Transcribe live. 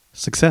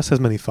Success has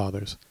many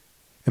fathers,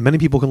 and many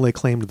people can lay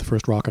claim to the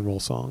first rock and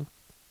roll song.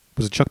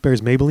 Was it Chuck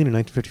Berry's Maybelline in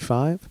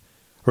 1955?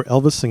 Or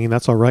Elvis singing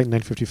That's All Right in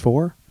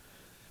 1954?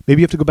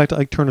 Maybe you have to go back to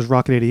Ike Turner's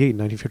Rocket 88 in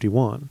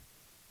 1951.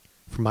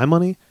 For my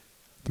money,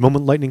 the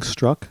moment lightning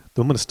struck,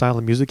 the moment a style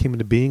of music came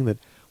into being that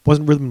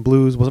wasn't rhythm and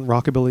blues, wasn't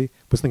rockabilly,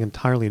 was something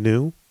entirely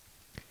new,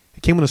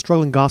 it came when a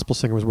struggling gospel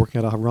singer was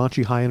working out a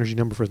raunchy high-energy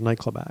number for his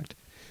nightclub act.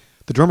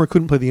 The drummer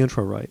couldn't play the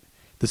intro right.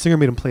 The singer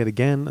made him play it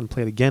again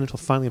until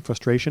finally in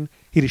frustration,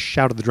 he just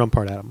shouted the drum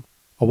part at him.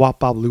 A wop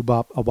bop loo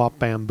bop, a wop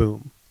bam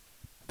boom.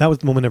 That was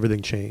the moment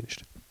everything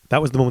changed.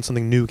 That was the moment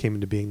something new came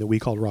into being that we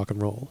called rock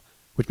and roll.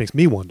 Which makes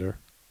me wonder,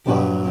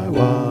 why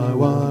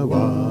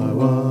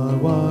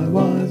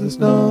is this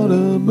not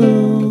a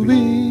movie?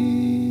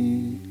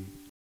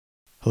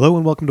 Hello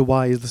and welcome to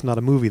Why Is This Not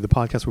a Movie, the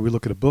podcast where we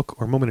look at a book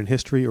or a moment in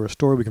history or a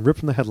story we can rip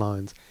from the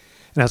headlines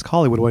and ask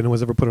Hollywood what I know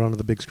has ever put it onto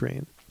the big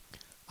screen.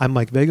 I'm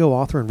Mike Vago,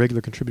 author and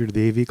regular contributor to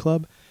the AV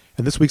Club,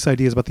 and this week's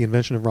idea is about the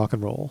invention of rock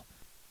and roll.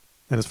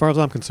 And as far as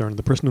I'm concerned,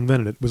 the person who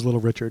invented it was Little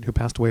Richard, who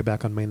passed away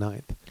back on May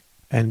 9th.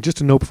 And just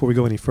to note before we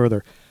go any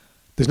further,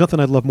 there's nothing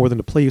I'd love more than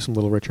to play you some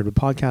Little Richard, but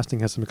podcasting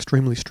has some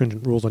extremely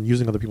stringent rules on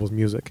using other people's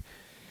music.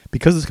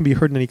 Because this can be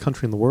heard in any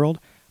country in the world,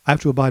 I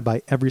have to abide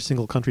by every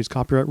single country's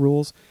copyright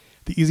rules.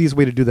 The easiest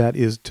way to do that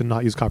is to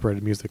not use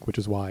copyrighted music, which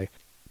is why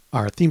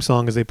our theme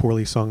song is a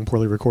poorly sung,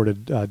 poorly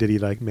recorded ditty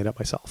that I made up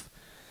myself.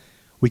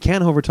 We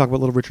can, however, talk about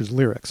Little Richard's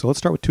lyrics, so let's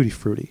start with Tutti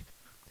Frutti.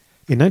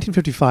 In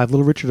 1955,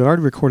 Little Richard had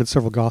already recorded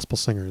several gospel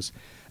singers,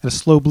 and a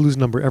slow blues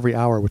number every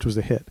hour, which was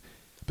a hit.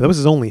 But that was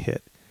his only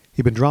hit.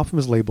 He'd been dropped from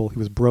his label, he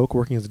was broke,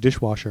 working as a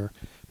dishwasher,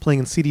 playing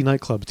in seedy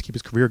nightclubs to keep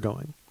his career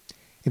going.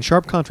 In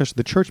sharp contrast to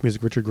the church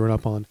music Richard grew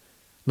up on,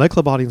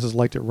 nightclub audiences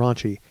liked it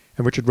raunchy,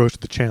 and Richard rose to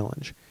the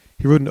challenge.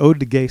 He wrote an ode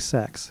to gay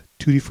sex.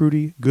 Tutti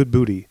frutti, good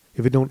booty.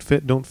 If it don't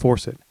fit, don't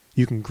force it.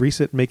 You can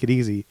grease it, make it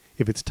easy.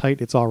 If it's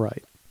tight, it's all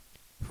right.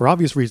 For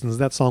obvious reasons,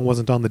 that song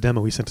wasn't on the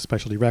demo he sent to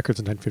Specialty Records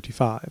in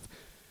 1955.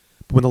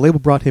 But when the label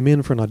brought him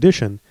in for an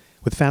audition,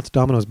 with Fats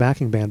Domino's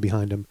backing band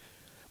behind him,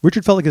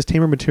 Richard felt like his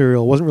tamer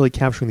material wasn't really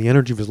capturing the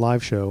energy of his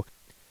live show,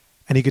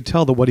 and he could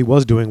tell that what he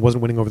was doing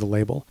wasn't winning over the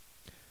label.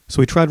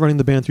 So he tried running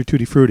the band through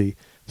Tutti Frutti.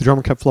 The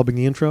drummer kept flubbing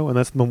the intro, and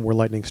that's the moment where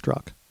lightning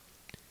struck.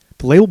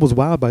 The label was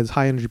wowed by his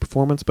high-energy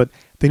performance, but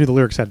they knew the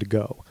lyrics had to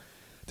go.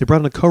 They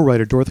brought in a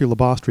co-writer, Dorothy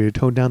Labostri, to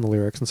tone down the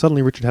lyrics, and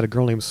suddenly Richard had a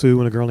girl named Sue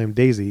and a girl named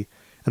Daisy,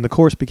 and the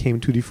chorus became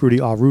Tutti Frutti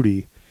Ah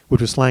Rudy,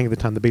 which was slang at the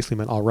time that basically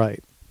meant all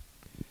right.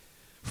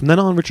 From then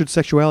on, Richard's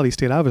sexuality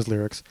stayed out of his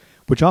lyrics,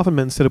 which often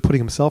meant instead of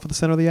putting himself at the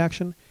center of the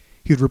action,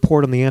 he would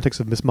report on the antics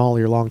of Miss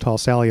Molly or Long Tall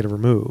Sally at a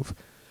remove.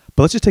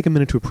 But let's just take a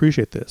minute to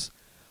appreciate this.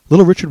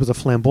 Little Richard was a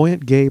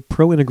flamboyant, gay,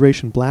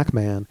 pro-integration black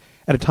man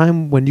at a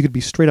time when you could be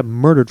straight up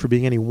murdered for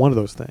being any one of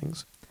those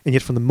things. And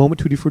yet from the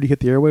moment Tutti Frutti hit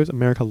the airwaves,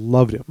 America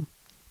loved him.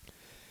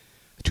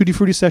 The Tutti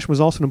Frutti session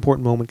was also an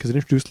important moment because it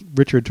introduced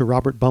Richard to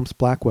Robert Bumps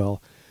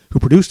Blackwell, who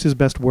produced his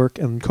best work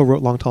and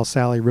co-wrote Long Tall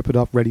Sally, Rip It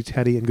Up, Ready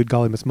Teddy, and Good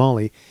Golly Miss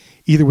Molly,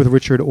 either with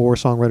Richard or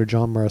songwriter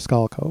John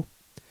Mariscalco.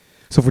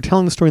 So if we're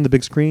telling the story on the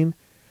big screen,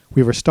 we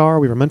have our star,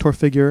 we have our mentor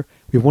figure,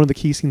 we have one of the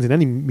key scenes in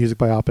any music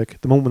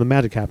biopic, the moment when the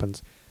magic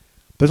happens.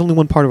 But there's only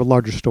one part of a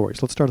larger story, so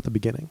let's start at the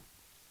beginning.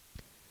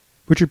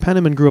 Richard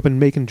Penniman grew up in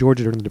Macon,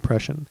 Georgia during the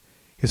Depression.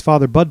 His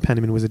father, Bud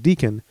Penniman, was a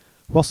deacon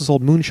who also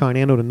sold moonshine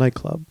and owned a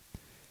nightclub.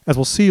 As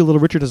we'll see,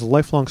 Little Richard has a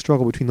lifelong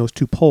struggle between those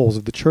two poles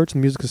of the church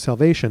and the music of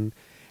salvation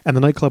and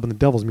the nightclub and the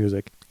devil's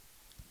music,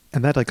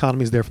 and that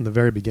dichotomy is there from the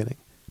very beginning.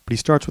 But he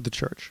starts with the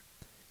church.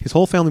 His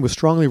whole family was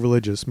strongly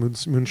religious,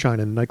 moonshine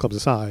and nightclubs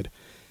aside,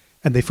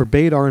 and they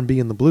forbade R&B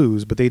and the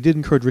blues, but they did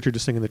encourage Richard to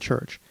sing in the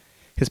church.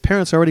 His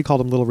parents already called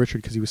him Little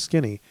Richard because he was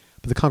skinny,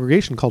 but the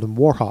congregation called him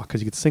Warhawk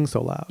because he could sing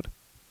so loud.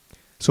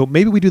 So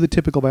maybe we do the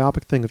typical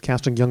biopic thing of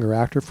casting a younger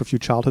actor for a few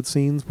childhood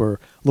scenes where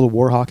Little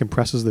Warhawk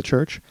impresses the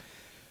church.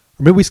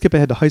 Or maybe we skip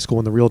ahead to high school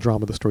when the real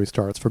drama of the story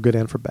starts, for good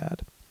and for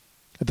bad.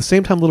 At the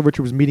same time Little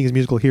Richard was meeting his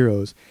musical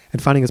heroes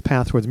and finding his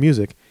path towards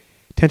music,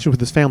 tension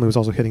with his family was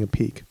also hitting a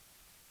peak.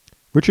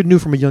 Richard knew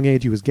from a young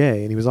age he was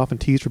gay, and he was often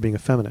teased for being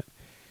effeminate.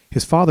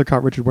 His father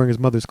caught Richard wearing his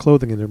mother's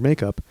clothing and her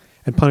makeup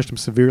and punished him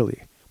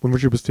severely. When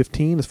Richard was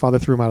 15, his father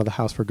threw him out of the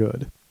house for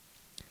good.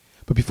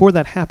 But before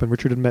that happened,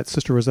 Richard had met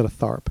Sister Rosetta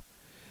Tharpe.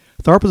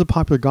 Tharpe was a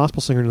popular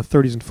gospel singer in the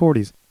 30s and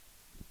 40s,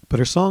 but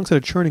her songs had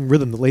a churning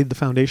rhythm that laid the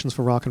foundations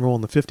for rock and roll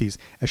in the 50s,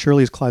 as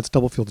surely as Clyde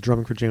Stubblefield's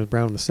drumming for James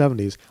Brown in the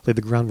 70s laid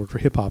the groundwork for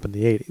hip-hop in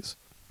the 80s.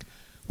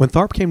 When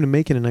Tharpe came to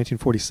Macon in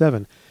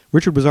 1947,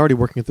 Richard was already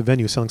working at the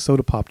venue selling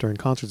soda pop during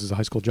concerts as a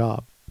high school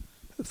job.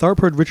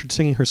 Tharpe heard Richard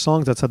singing her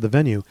songs outside the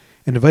venue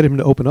and invited him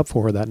to open up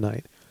for her that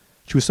night.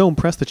 She was so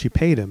impressed that she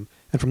paid him,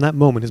 and from that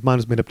moment his mind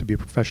was made up to be a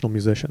professional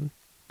musician.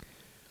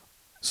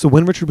 So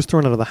when Richard was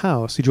thrown out of the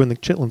house, he joined the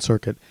Chitlin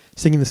circuit,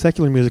 singing the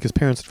secular music his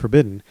parents had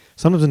forbidden,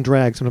 sometimes in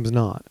drag, sometimes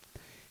not.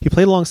 He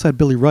played alongside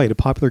Billy Wright, a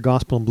popular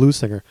gospel and blues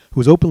singer who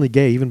was openly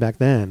gay even back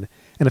then,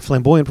 and a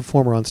flamboyant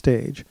performer on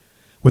stage.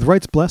 With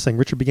Wright's blessing,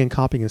 Richard began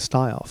copying his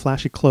style,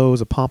 flashy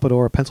clothes, a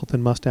pompadour, a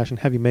pencil-thin mustache, and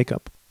heavy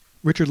makeup.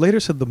 Richard later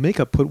said the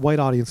makeup put white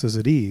audiences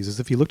at ease, as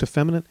if he looked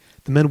effeminate,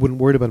 the men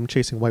wouldn't worry about him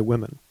chasing white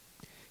women.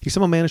 He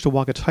somehow managed to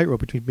walk a tightrope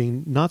between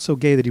being not so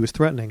gay that he was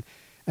threatening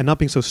and not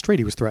being so straight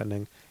he was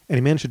threatening, and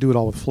he managed to do it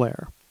all with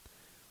flair.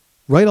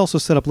 Wright also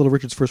set up Little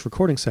Richard's first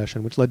recording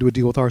session, which led to a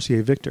deal with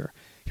RCA Victor.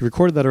 He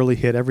recorded that early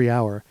hit every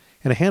hour,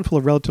 and a handful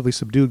of relatively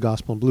subdued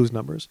gospel and blues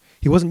numbers.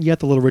 He wasn't yet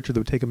the Little Richard that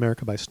would take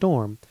America by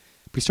storm,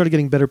 but he started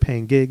getting better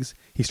paying gigs,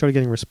 he started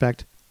getting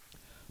respect,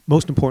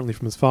 most importantly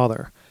from his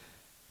father.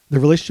 The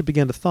relationship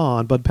began to thaw,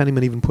 and Bud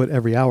Pennyman even put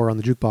every hour on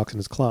the jukebox in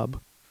his club.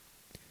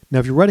 Now,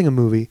 if you're writing a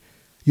movie,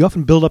 you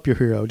often build up your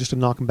hero just to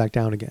knock him back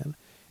down again.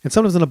 And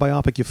sometimes in a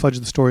biopic, you fudge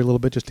the story a little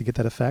bit just to get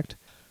that effect.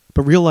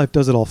 But real life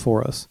does it all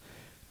for us.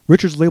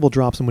 Richard's label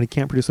drops him when he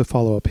can't produce a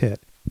follow-up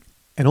hit.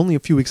 And only a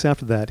few weeks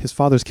after that, his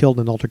father's killed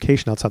in an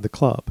altercation outside the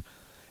club.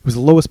 It was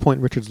the lowest point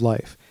in Richard's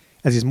life.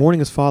 As he's mourning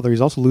his father,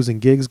 he's also losing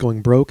gigs,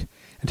 going broke,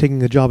 and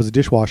taking a job as a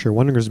dishwasher,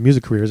 wondering if his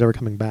music career is ever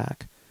coming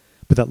back.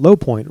 But that low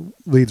point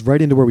leads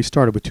right into where we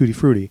started with Tutti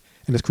Frutti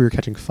and his career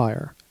catching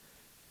fire.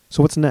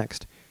 So what's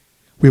next?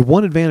 We have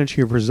one advantage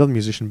here versus other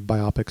musician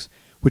biopics,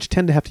 which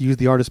tend to have to use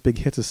the artist's big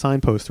hits as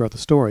signposts throughout the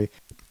story,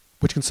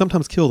 which can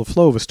sometimes kill the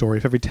flow of a story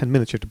if every 10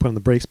 minutes you have to put on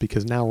the brakes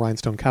because now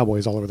Rhinestone Cowboy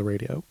is all over the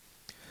radio.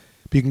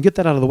 But you can get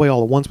that out of the way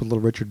all at once with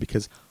Little Richard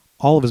because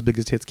all of his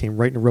biggest hits came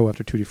right in a row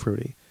after Tutti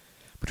Frutti.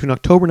 Between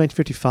October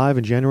 1955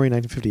 and January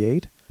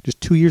 1958,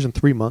 just 2 years and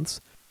 3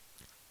 months,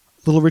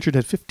 Little Richard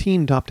had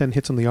 15 top 10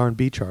 hits on the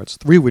R&B charts,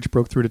 3 of which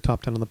broke through to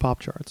top 10 on the pop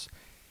charts.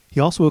 He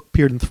also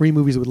appeared in 3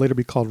 movies that would later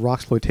be called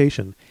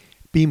rocksploitation,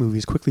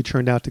 B-movies quickly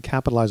churned out to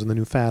capitalize on the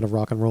new fad of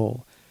rock and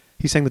roll.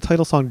 He sang the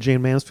title song to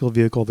Jane Mansfield's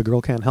vehicle, The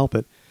Girl Can't Help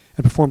It,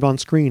 and performed on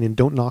screen in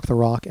Don't Knock the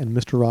Rock and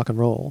Mr. Rock and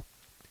Roll.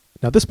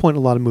 Now at this point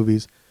in a lot of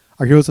movies,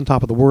 our hero's on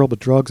top of the world, but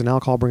drugs and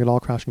alcohol bring it all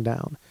crashing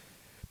down.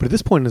 But at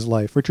this point in his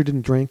life, Richard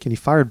didn't drink, and he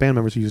fired band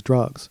members who used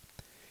drugs.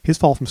 His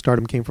fall from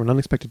stardom came from an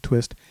unexpected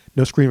twist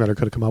no screenwriter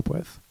could have come up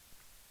with.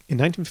 In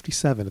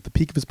 1957, at the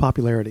peak of his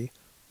popularity,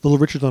 Little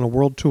Richard's on a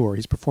world tour.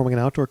 He's performing an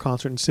outdoor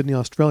concert in Sydney,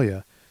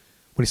 Australia,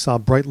 when he saw a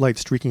bright light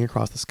streaking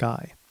across the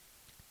sky.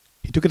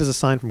 He took it as a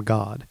sign from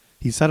God.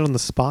 He decided on the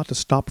spot to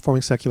stop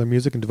performing secular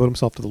music and devote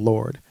himself to the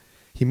Lord.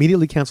 He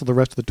immediately canceled the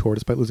rest of the tour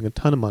despite losing a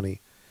ton of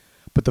money,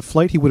 but the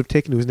flight he would have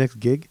taken to his next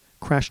gig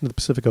crashed into the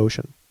Pacific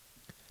Ocean.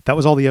 That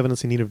was all the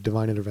evidence he needed of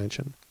divine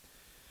intervention.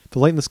 The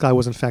light in the sky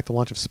was in fact the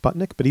launch of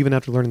Sputnik, but even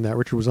after learning that,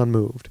 Richard was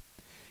unmoved.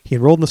 He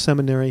enrolled in the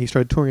seminary. He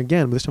started touring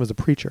again, but this time as a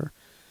preacher.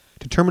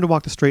 Determined to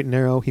walk the straight and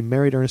narrow, he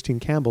married Ernestine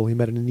Campbell, he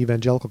met at an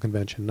evangelical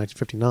convention in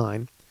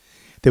 1959.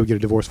 They would get a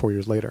divorce 4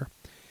 years later.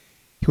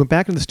 He went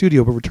back into the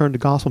studio but returned to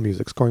gospel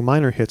music, scoring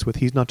minor hits with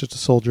He's Not Just a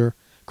Soldier,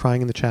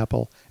 Crying in the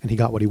Chapel, and He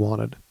Got What He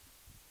Wanted.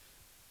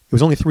 It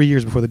was only 3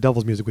 years before the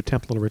Devil's Music would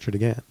tempt Little Richard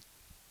again.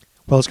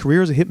 While his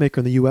career as a hitmaker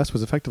in the U.S.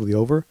 was effectively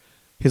over,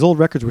 his old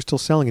records were still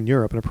selling in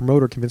Europe, and a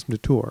promoter convinced him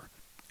to tour.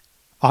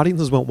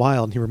 Audiences went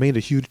wild, and he remained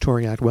a huge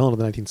touring act well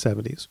into the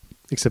 1970s.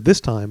 Except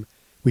this time,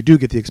 we do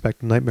get the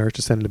expected nightmarish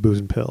descent into booze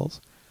and pills.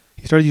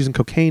 He started using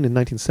cocaine in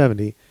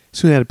 1970,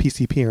 soon added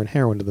PCP and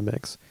heroin to the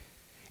mix.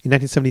 In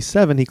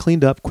 1977, he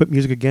cleaned up, quit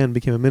music again, and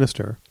became a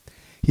minister.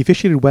 He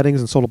officiated weddings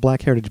and sold a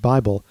Black Heritage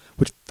Bible,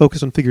 which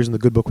focused on figures in the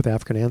good book with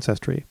African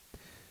ancestry.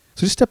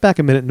 So just step back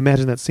a minute and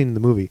imagine that scene in the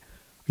movie.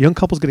 A young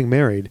couple's getting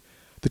married,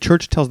 the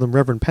church tells them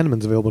Reverend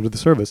Penniman's available to the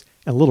service,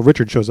 and Little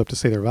Richard shows up to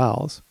say their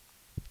vows.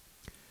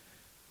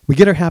 We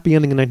get our happy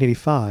ending in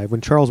 1985, when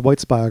Charles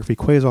White's biography,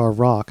 Quasar of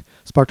Rock,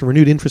 sparked a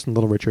renewed interest in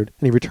Little Richard,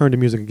 and he returned to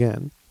music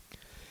again.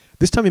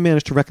 This time he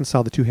managed to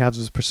reconcile the two halves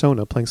of his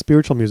persona, playing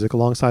spiritual music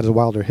alongside his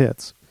wilder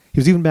hits. He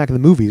was even back in the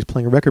movies,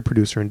 playing a record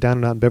producer in Down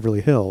and Out in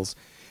Beverly Hills,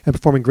 and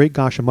performing Great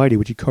Gosh Almighty,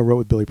 which he co-wrote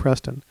with Billy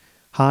Preston.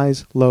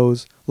 Highs,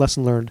 lows,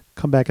 lesson learned,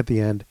 come back at the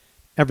end,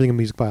 everything a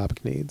music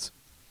biopic needs.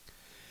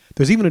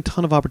 There's even a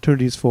ton of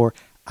opportunities for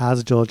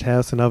As George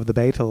Harrison of the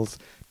Beatles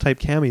type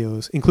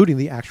cameos, including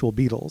the actual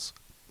Beatles.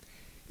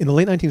 In the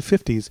late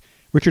 1950s,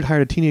 Richard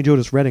hired a teenage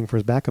Otis Redding for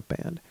his backup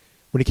band.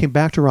 When he came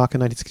back to rock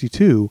in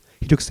 1962,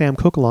 he took Sam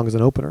Cooke along as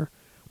an opener.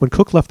 When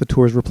Cooke left the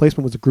tour, his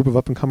replacement was a group of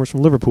up-and-comers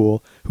from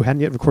Liverpool who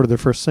hadn't yet recorded their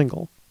first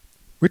single.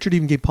 Richard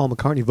even gave Paul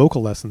McCartney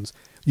vocal lessons.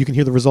 You can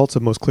hear the results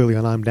of most clearly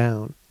on I'm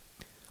Down.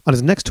 On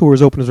his next tour,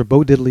 his openers were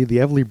Bo Diddley, the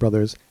Everly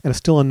Brothers, and a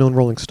still unknown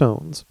Rolling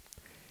Stones.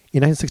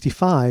 In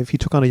 1965, he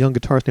took on a young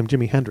guitarist named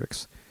Jimi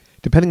Hendrix.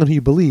 Depending on who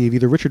you believe,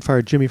 either Richard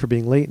fired Jimmy for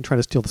being late and tried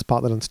to steal the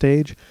spotlight on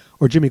stage,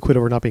 or Jimmy quit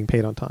over not being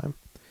paid on time.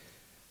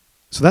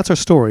 So that's our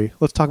story.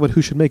 Let's talk about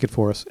who should make it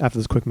for us after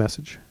this quick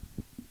message.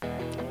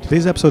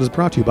 Today's episode is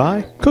brought to you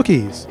by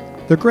cookies.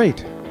 They're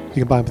great. You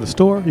can buy them from the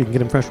store, you can get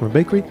them fresh from a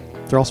bakery.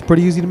 They're also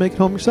pretty easy to make at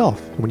home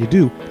yourself. And when you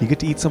do, you get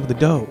to eat some of the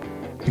dough.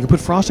 You can put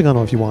frosting on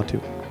them if you want to.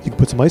 You can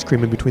put some ice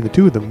cream in between the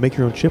two of them and make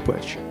your own chip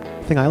wedge.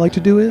 The thing I like to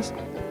do is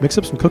mix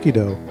up some cookie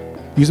dough,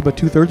 use about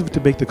 2/3 of it to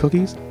bake the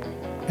cookies,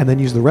 and then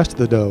use the rest of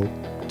the dough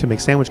to make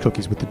sandwich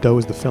cookies with the dough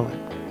as the filling.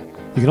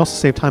 You can also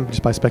save time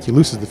just by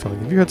speculoos as the filling.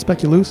 Have you heard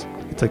speculoos?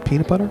 It's like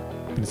peanut butter,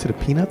 but instead of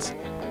peanuts,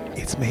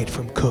 it's made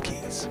from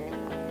cookies.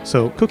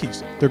 So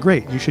cookies, they're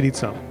great. You should eat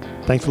some.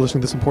 Thanks for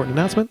listening to this important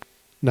announcement.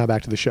 Now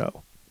back to the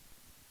show.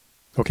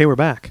 Okay, we're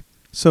back.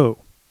 So,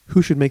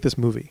 who should make this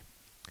movie?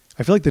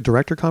 I feel like the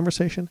director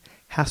conversation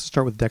has to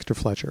start with Dexter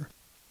Fletcher.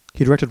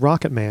 He directed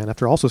Rocket Man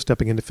after also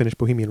stepping in to finish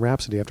Bohemian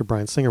Rhapsody after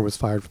Bryan Singer was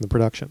fired from the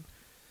production.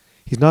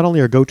 He's not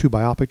only our go-to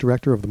biopic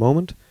director of the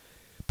moment,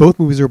 both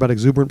movies are about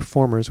exuberant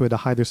performers who had to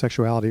hide their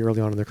sexuality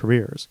early on in their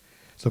careers.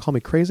 So call me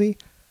crazy,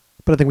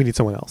 but I think we need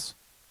someone else.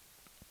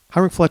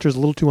 Hiring Fletcher is a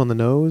little too on the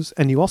nose,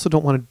 and you also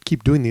don't want to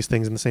keep doing these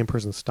things in the same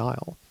person's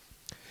style.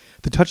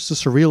 The touches of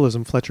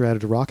surrealism Fletcher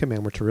added to Rocket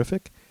Man were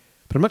terrific,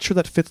 but I'm not sure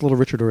that fits Little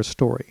Richard or his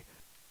story.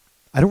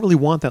 I don't really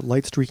want that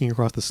light streaking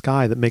across the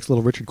sky that makes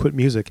Little Richard quit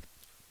music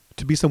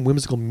to be some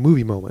whimsical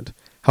movie moment.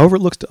 However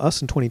it looks to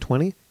us in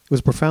 2020, it was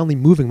a profoundly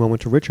moving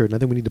moment to Richard, and I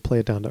think we need to play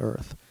it down to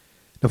earth.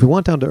 Now, if we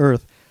want down to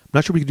earth, I'm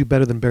not sure we could do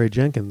better than Barry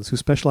Jenkins, who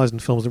specialized in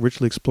films that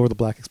richly explore the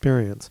black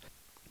experience.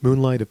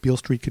 Moonlight, If Beale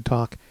Street Could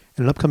Talk,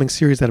 and an upcoming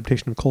series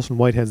adaptation of Colson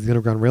Whitehead's The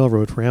Underground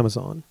Railroad for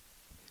Amazon.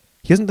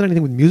 He hasn't done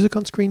anything with music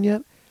on screen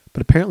yet,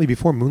 but apparently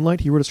before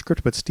Moonlight he wrote a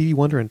script about Stevie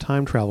Wonder and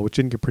time travel which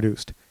didn't get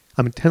produced.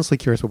 I'm intensely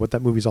curious about what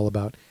that movie's all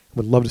about, and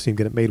would love to see him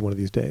get it made one of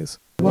these days.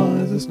 Why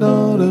is this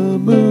not a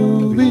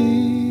movie?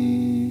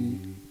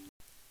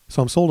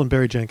 So I'm sold on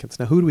Barry Jenkins.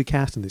 Now who do we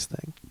cast in this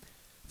thing?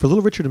 For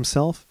Little Richard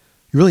himself,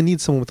 you really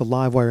need someone with the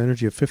live wire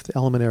energy of Fifth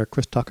Element era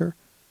Chris Tucker,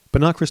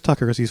 but not Chris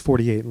Tucker because he's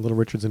 48 and Little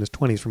Richard's in his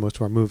 20s for most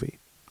of our movie.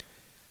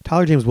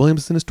 Tyler James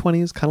Williams is in his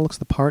 20s, kind of looks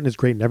the part and is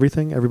great in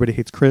everything. Everybody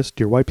Hates Chris,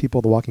 Dear White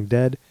People, The Walking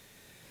Dead.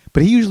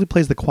 But he usually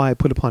plays the quiet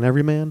put upon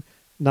everyman,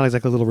 not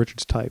exactly Little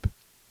Richard's type.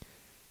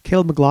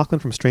 Caleb McLaughlin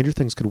from Stranger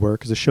Things could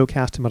work, as the show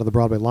cast him out of the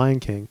Broadway Lion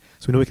King,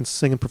 so we know he can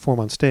sing and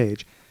perform on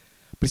stage.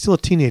 But he's still a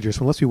teenager,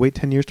 so unless we wait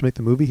 10 years to make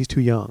the movie, he's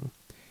too young.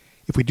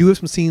 If we do have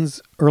some scenes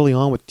early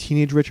on with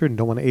teenage Richard and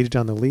don't want to age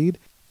down the lead,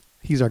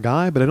 he's our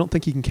guy, but I don't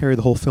think he can carry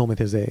the whole film at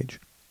his age.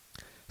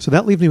 So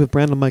that leaves me with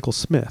Brandon Michael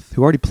Smith,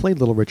 who already played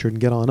Little Richard in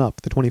Get On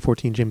Up, the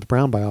 2014 James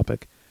Brown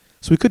biopic,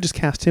 so we could just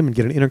cast him and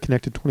get an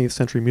interconnected 20th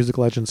century music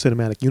legend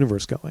cinematic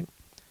universe going.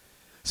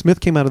 Smith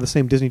came out of the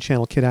same Disney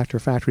Channel kid actor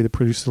factory that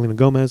produced Selena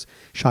Gomez,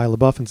 Shia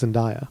LaBeouf, and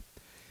Zendaya.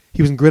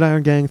 He was in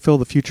Gridiron Gang, Phil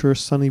the Future,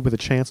 Sunny with a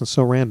Chance, and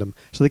So Random,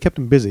 so they kept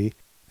him busy,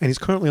 and he's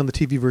currently on the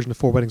TV version of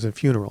Four Weddings and a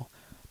Funeral.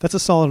 That's a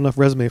solid enough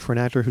resume for an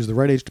actor who's the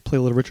right age to play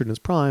Little Richard in his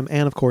prime,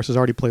 and of course has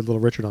already played Little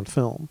Richard on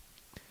film.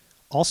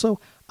 Also,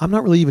 I'm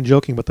not really even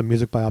joking about the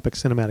music biopic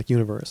cinematic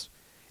universe.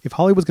 If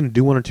Hollywood's going to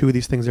do one or two of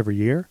these things every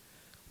year,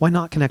 why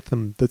not connect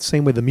them the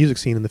same way the music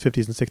scene in the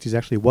 50s and 60s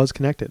actually was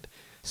connected?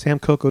 Sam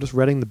Cooke, Otis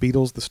Redding, the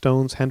Beatles, the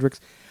Stones, Hendrix,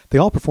 they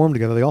all performed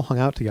together, they all hung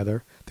out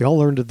together, they all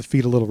learned at the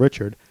feet of Little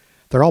Richard.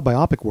 They're all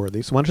biopic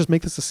worthy, so why not just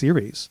make this a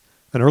series?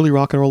 An early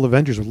rock and roll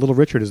Avengers with Little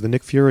Richard as the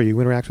Nick Fury who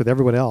interacts with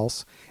everyone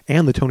else,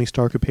 and the Tony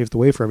Stark who paves the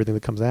way for everything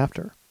that comes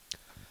after.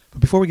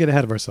 But before we get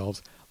ahead of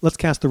ourselves, let's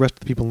cast the rest of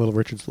the people in Little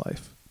Richard's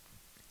life.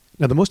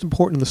 Now, the most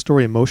important in the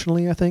story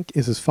emotionally, I think,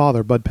 is his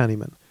father, Bud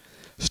Pennyman.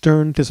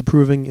 Stern,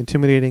 disapproving,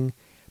 intimidating,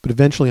 but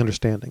eventually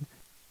understanding.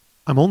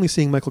 I'm only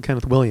seeing Michael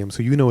Kenneth Williams,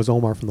 who you know as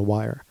Omar from The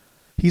Wire.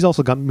 He's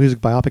also got music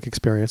biopic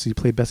experience as he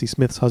played Bessie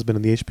Smith's husband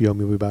in the HBO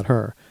movie about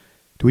her.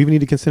 Do we even need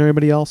to consider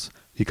anybody else?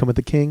 You come at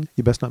the king,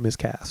 you best not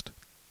miscast.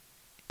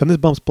 Then there's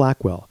Bumps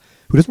Blackwell,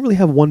 who doesn't really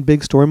have one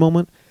big story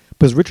moment,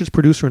 but as Richard's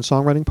producer and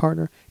songwriting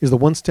partner, is the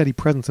one steady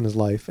presence in his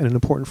life and an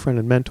important friend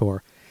and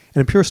mentor.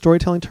 And in pure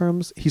storytelling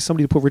terms, he's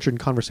somebody to put Richard in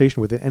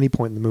conversation with at any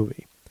point in the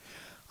movie.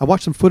 I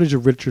watched some footage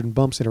of Richard and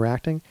Bumps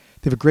interacting.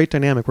 They have a great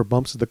dynamic where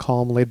Bumps is the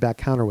calm, laid-back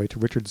counterweight to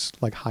Richard's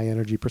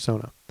high-energy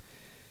persona.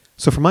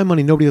 So for my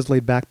money, nobody has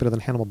laid back better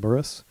than Hannibal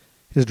Buress.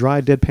 His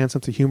dry, deadpan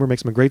sense of humor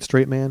makes him a great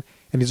straight man,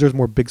 and he deserves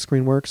more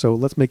big-screen work, so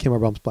let's make him our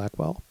Bumps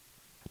Blackwell.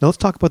 Now let's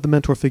talk about the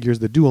mentor figures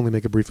that do only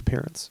make a brief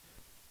appearance.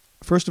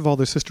 First of all,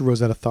 there's Sister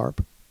Rosetta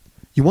Tharpe.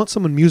 You want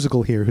someone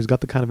musical here who's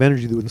got the kind of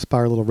energy that would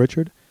inspire Little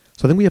Richard,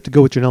 so I think we have to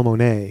go with Janelle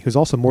Monáe, who's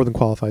also more than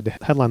qualified to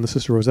headline the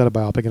Sister Rosetta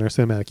biopic in our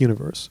cinematic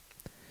universe.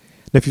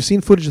 Now, if you've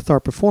seen footage of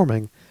Tharpe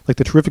performing, like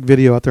the terrific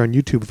video out there on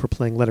YouTube for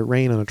playing Let It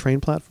Rain on a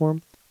train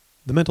platform,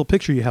 the mental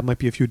picture you have might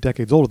be a few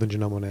decades older than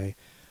Janelle Monáe,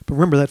 but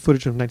remember that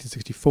footage from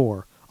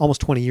 1964,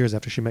 almost 20 years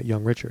after she met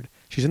young Richard.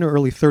 She's in her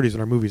early 30s when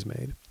our movie's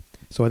made,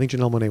 so I think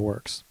Janelle Monáe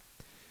works.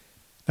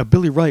 Now,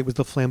 Billy Wright was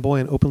the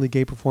flamboyant, openly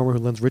gay performer who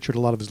lends Richard a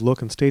lot of his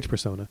look and stage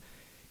persona.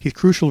 He's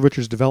crucial to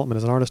Richard's development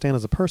as an artist and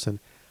as a person,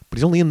 but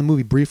he's only in the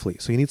movie briefly,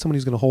 so you need someone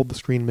who's going to hold the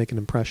screen and make an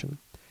impression.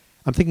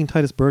 I'm thinking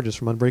Titus Burgess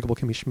from Unbreakable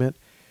Kimmy Schmidt,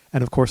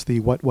 and of course the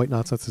What White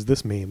Nonsense Is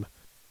This meme,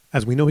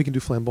 as we know he can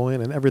do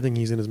flamboyant and everything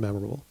he's in is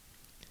memorable.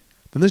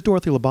 Then there's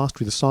Dorothy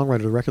Labostri, the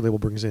songwriter the record label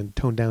brings in,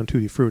 toned down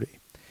Tutti Frutti.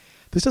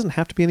 This doesn't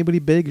have to be anybody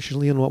big, she's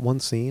only in one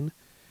scene,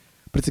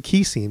 but it's a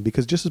key scene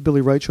because just as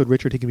Billy Wright showed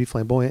Richard he can be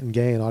flamboyant and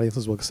gay and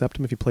audiences will accept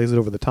him if he plays it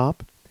over the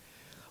top,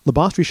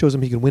 Labostri shows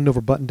him he can win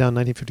over button-down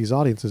 1950s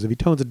audiences if he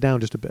tones it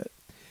down just a bit.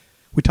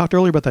 We talked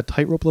earlier about that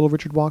tightrope Little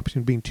Richard walked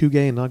between being too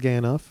gay and not gay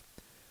enough.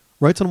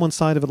 Wright's on one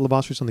side of it,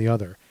 Labostri's on the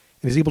other,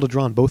 and he's able to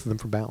draw on both of them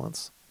for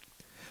balance.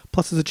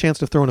 Plus there's a chance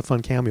to throw in a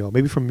fun cameo,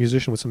 maybe from a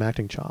musician with some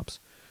acting chops.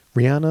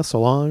 Rihanna,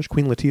 Solange,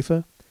 Queen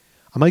Latifah.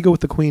 I might go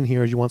with the Queen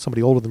here as you want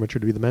somebody older than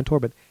Richard to be the mentor,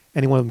 but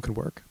any one of them could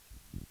work.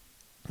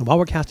 And while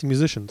we're casting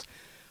musicians,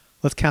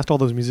 let's cast all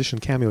those musician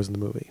cameos in the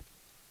movie.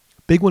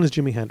 Big one is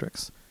Jimi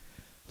Hendrix.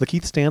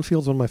 Lakeith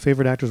Stanfield's one of my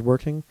favorite actors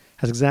working,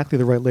 has exactly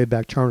the right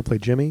laid-back charm to play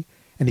Jimmy,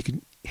 and he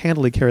could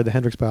handily carry the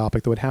Hendrix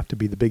biopic that would have to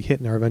be the big hit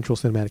in our eventual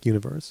cinematic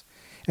universe.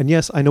 And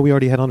yes, I know we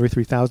already had Andre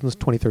 3000's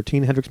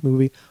 2013 Hendrix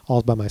movie,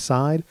 All's By My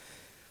Side,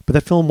 but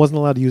that film wasn't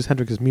allowed to use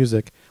Hendrix's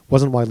music,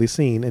 wasn't widely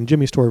seen, and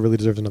Jimmy's story really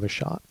deserves another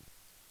shot.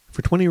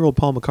 For 20-year-old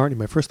Paul McCartney,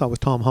 my first thought was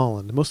Tom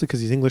Holland, mostly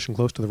because he's English and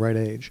close to the right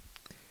age.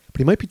 But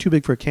he might be too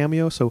big for a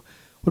cameo, so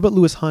what about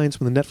Lewis Hines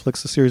from the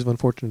Netflix A Series of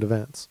Unfortunate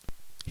Events?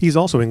 He's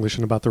also English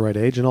and about the right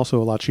age, and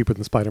also a lot cheaper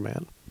than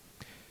Spider-Man.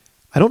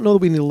 I don't know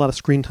that we need a lot of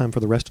screen time for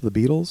the rest of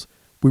the Beatles.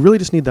 We really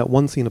just need that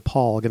one scene of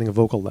Paul getting a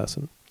vocal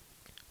lesson.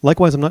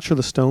 Likewise, I'm not sure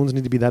the Stones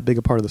need to be that big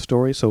a part of the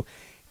story, so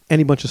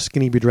any bunch of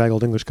skinny,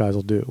 bedraggled English guys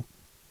will do.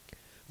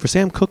 For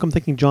Sam Cooke, I'm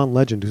thinking John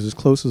Legend, who's as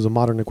close as a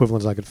modern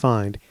equivalent as I could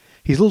find.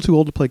 He's a little too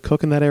old to play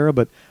Cook in that era,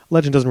 but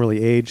Legend doesn't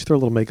really age. Throw a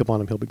little makeup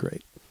on him, he'll be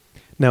great.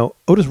 Now,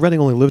 Otis Redding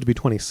only lived to be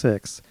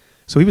 26,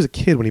 so he was a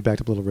kid when he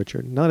backed up Little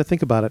Richard. Now that I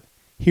think about it,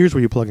 here's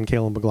where you plug in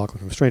Caleb McLaughlin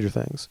from Stranger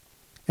Things.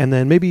 And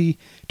then maybe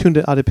tune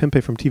to Ade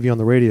Pimpe from TV on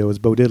the Radio as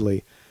Bo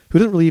Diddley, who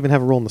doesn't really even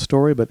have a role in the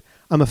story, but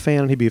I'm a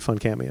fan and he'd be a fun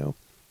cameo.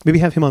 Maybe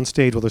have him on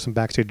stage while there's some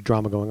backstage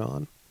drama going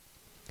on.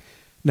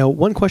 Now,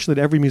 one question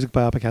that every music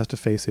biopic has to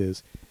face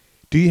is,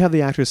 do you have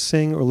the actors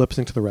sing or lip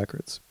sync to the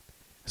records?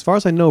 As far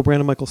as I know,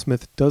 Brandon Michael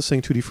Smith does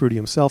sing Tutti Frutti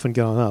himself and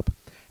Get On Up,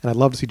 and I'd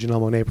love to see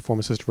Janelle Monáe perform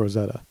as Sister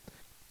Rosetta.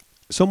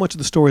 So much of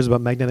the story is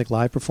about magnetic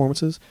live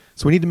performances,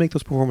 so we need to make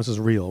those performances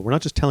real. We're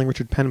not just telling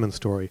Richard Penman's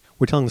story,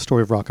 we're telling the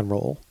story of rock and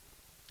roll.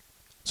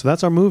 So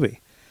that's our movie.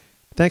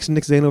 Thanks to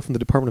Nick Zano from the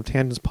Department of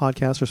Tangents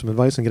podcast for some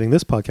advice on getting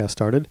this podcast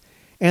started,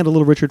 and to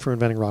Little Richard for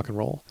inventing rock and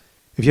roll.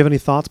 If you have any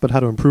thoughts about how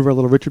to improve our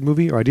Little Richard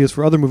movie or ideas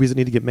for other movies that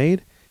need to get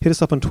made, hit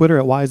us up on Twitter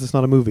at Why Is This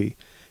Not a Movie?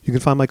 You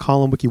can find my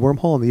column Wiki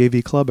Wormhole on the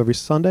AV Club every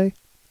Sunday.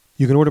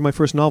 You can order my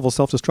first novel,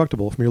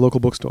 Self-Destructible, from your local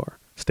bookstore.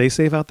 Stay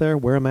safe out there,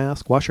 wear a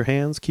mask, wash your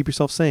hands, keep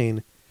yourself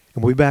sane,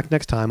 and we'll be back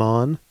next time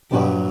on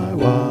why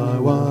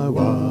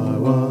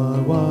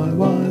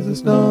is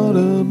this not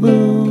a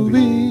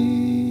movie?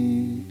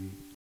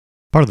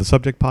 Part of the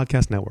Subject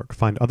Podcast Network.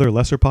 Find other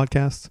lesser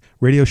podcasts,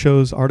 radio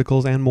shows,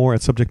 articles, and more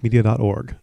at subjectmedia.org.